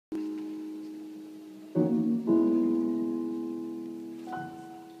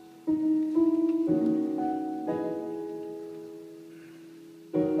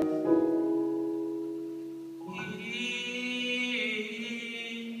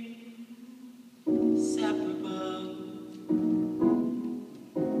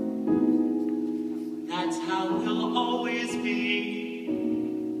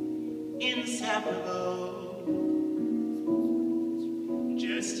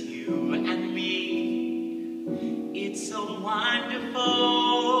you and me. It's so wonderful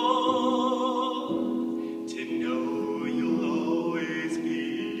to know you'll always be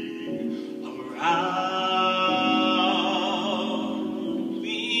around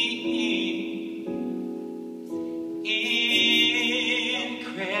me.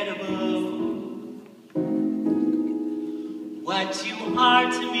 Incredible what you are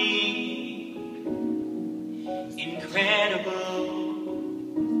to me. Incredible,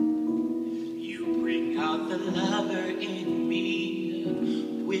 you bring out the lover in me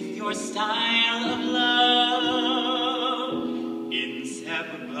with your style of love.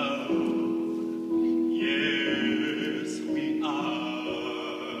 Inseparable, yes we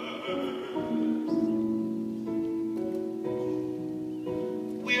are.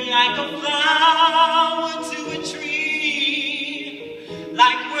 We're like a flower to a tree,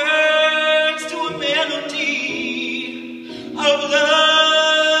 like words to a melody of love.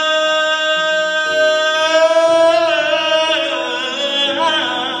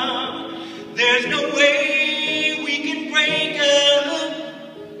 There's no way we can break up,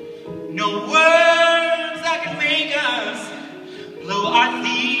 no words that can make us blow our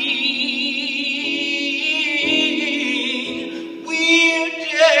feet. We're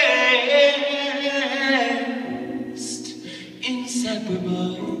just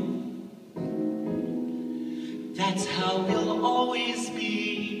inseparable. That's how we'll always be,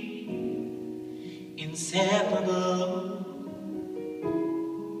 inseparable.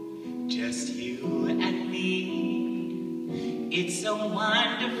 Just you and me. It's so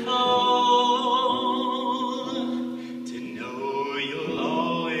wonderful to know you'll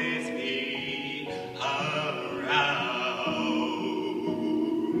always be around.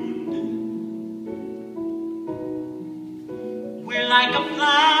 We're like a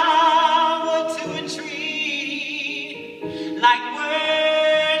flower to a tree, like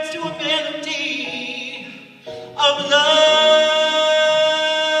words to a melody of love.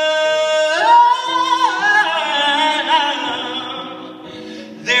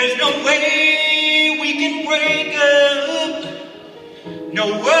 There's no way we can break up, no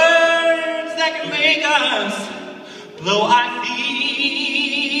words that can make us blow our feet.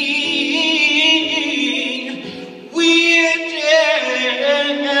 We're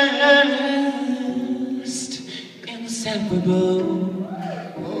just inseparable.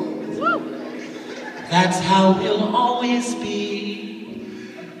 That's how we'll always be,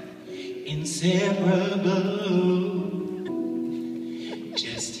 inseparable.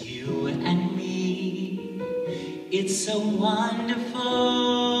 Just you and me. It's so wonderful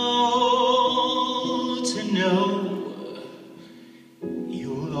to know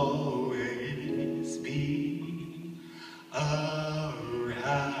you'll always be around.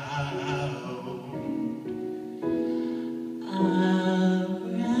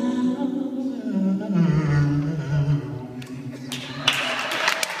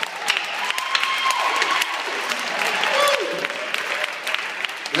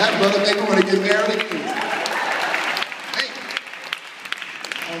 That brother make me want to get married again. Hey.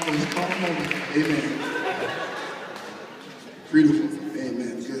 Almost caught a moment. Amen. Beautiful.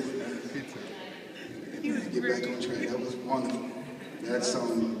 Amen. Good. Amen. Get back on track. That was wonderful. That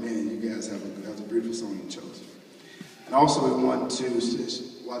song, man, you guys have a beautiful song you chose. And also we want to,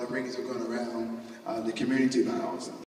 while the ringers are going around, the community vows.